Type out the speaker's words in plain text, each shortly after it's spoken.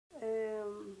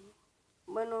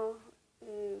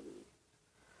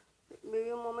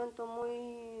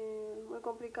momento muy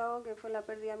complicado, que fue la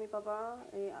pérdida de mi papá,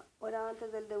 horas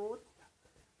antes del debut.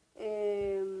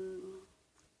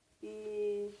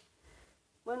 Y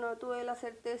bueno, tuve la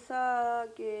certeza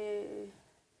que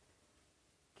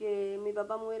mi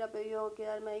papá me hubiera pedido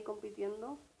quedarme ahí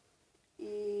compitiendo.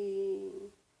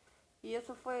 Y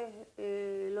eso fue,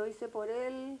 lo hice por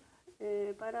él,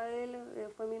 para él,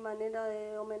 fue mi manera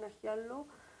de homenajearlo.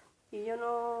 Y yo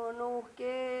no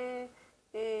busqué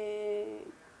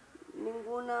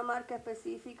ninguna marca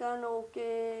específica, no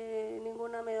busqué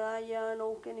ninguna medalla, no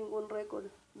busqué ningún récord.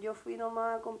 Yo fui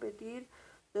nomás a competir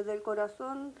desde el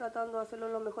corazón, tratando de hacerlo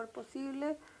lo mejor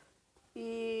posible.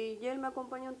 Y él me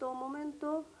acompañó en todo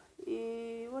momento.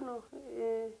 Y bueno,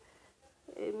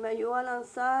 me ayudó a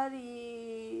lanzar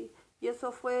y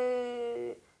eso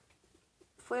fue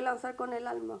lanzar con el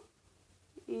alma.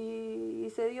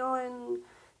 Y se dio en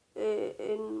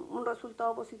un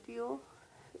resultado positivo,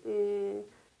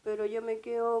 pero yo me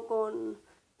quedo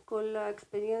con la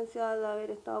experiencia de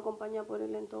haber estado acompañada por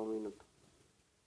él en todo minuto.